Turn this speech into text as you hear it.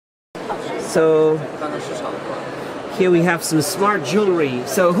So here we have some smart jewelry.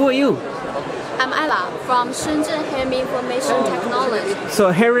 So who are you? I'm Ella from Shenzhen Heremi Information Technology.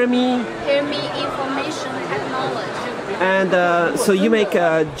 So Heremi. Heremi Information Technology. And so you make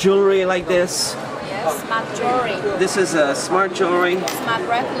jewelry like this. Yes, smart jewelry. This is a smart jewelry. Smart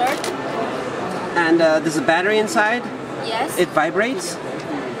bracelet. And there's a battery inside. Yes. It vibrates.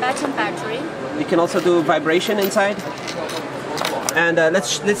 Battery. You can also do vibration inside. And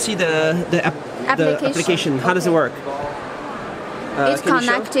let's see the application. How does it work? It's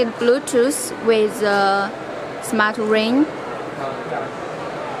connected Bluetooth with smart ring.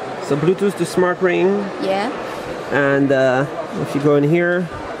 So Bluetooth to smart ring. Yeah. And if you go in here,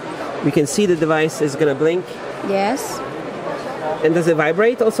 we can see the device is gonna blink. Yes. And does it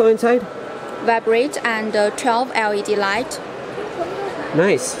vibrate also inside? Vibrate and 12 LED light.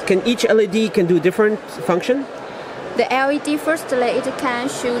 Nice. Can each LED can do different function? The LED firstly it can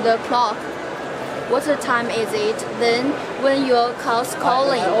show the clock. What the time is it? Then when your call's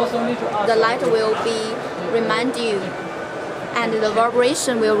calling, the light will be remind you, and the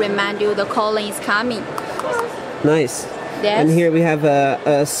vibration will remind you the calling is coming. Nice. Yes. And here we have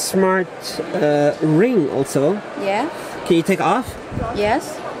a smart ring also. Yeah. Can you take off?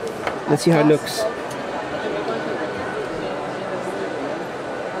 Yes. Let's see how it looks.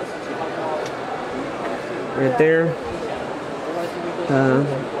 Right there.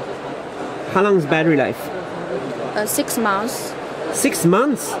 How long is battery life? 6 months. 6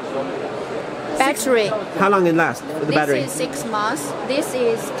 months? Battery. How long it lasts for the battery? This is 6 months. This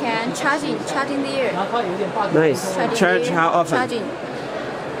is can charging there. Nice. Charge there. how often? Charging.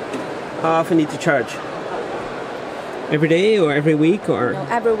 How often need to charge? Every day or every week or?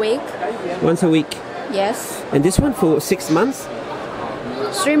 Every week. Once a week. Yes. And this one for 6 months?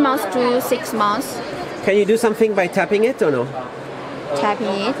 3 months to 6 months. Can you do something by tapping it or no? Tapping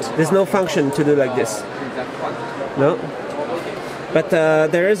it. There's no function to do like this. No? But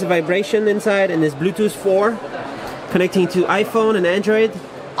there is a vibration inside and there's Bluetooth 4 connecting to iPhone and Android.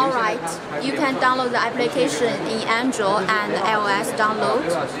 Alright, you can download the application in Android and iOS download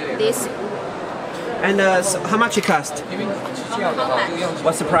this. And so how much it cost? How much?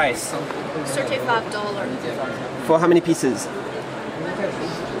 What's the price? $35. For how many pieces?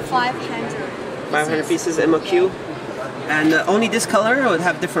 500. 500 pieces MOQ. And only this color or it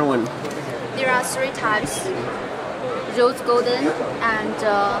have different one? There are 3 types. Rose golden and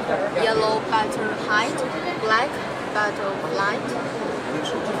yellow butter height, black butter light.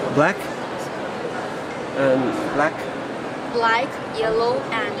 Black? Black? Black, yellow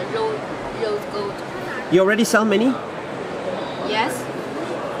and rose gold. You already sell many? Yes.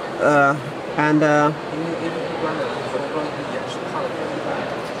 And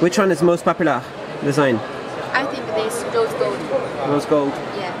which one is most popular design? I think this rose gold. Rose gold.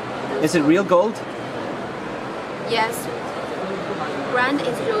 Yeah. Is it real gold? Yes. Brand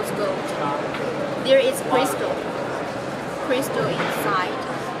is rose gold. There is crystal. Crystal inside.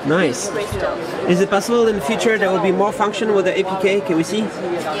 Nice. Crystal. Is it possible in the future there will be more function with the APK? Can we see?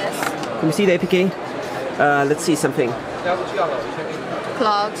 Yes. Can we see the APK? Let's see something.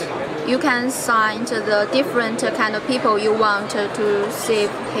 Clock. You can sign to the different kind of people you want to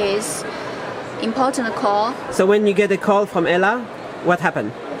save his important call. So when you get a call from Ella, what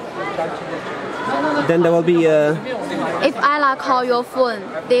happened? Then there will be If Ella call your phone,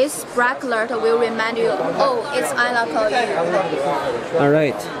 this bracelet will remind you, oh, it's Ella call you.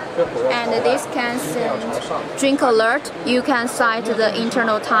 Alright. And this can send drink alert. You can set the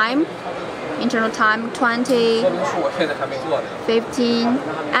internal time 20, 15,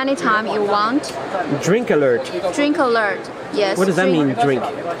 anytime you want. Drink alert. Drink alert, yes. What does that mean, drink?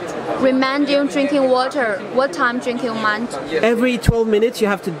 Remind you drinking water. What time drinking want? Every 12 minutes you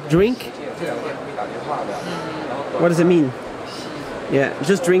have to drink? What does it mean? Yeah,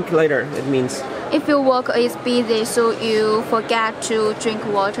 just drink later, it means. If your work is busy, so you forget to drink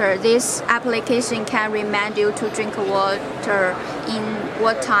water, this application can remind you to drink water in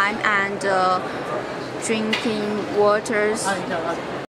what time and drinking waters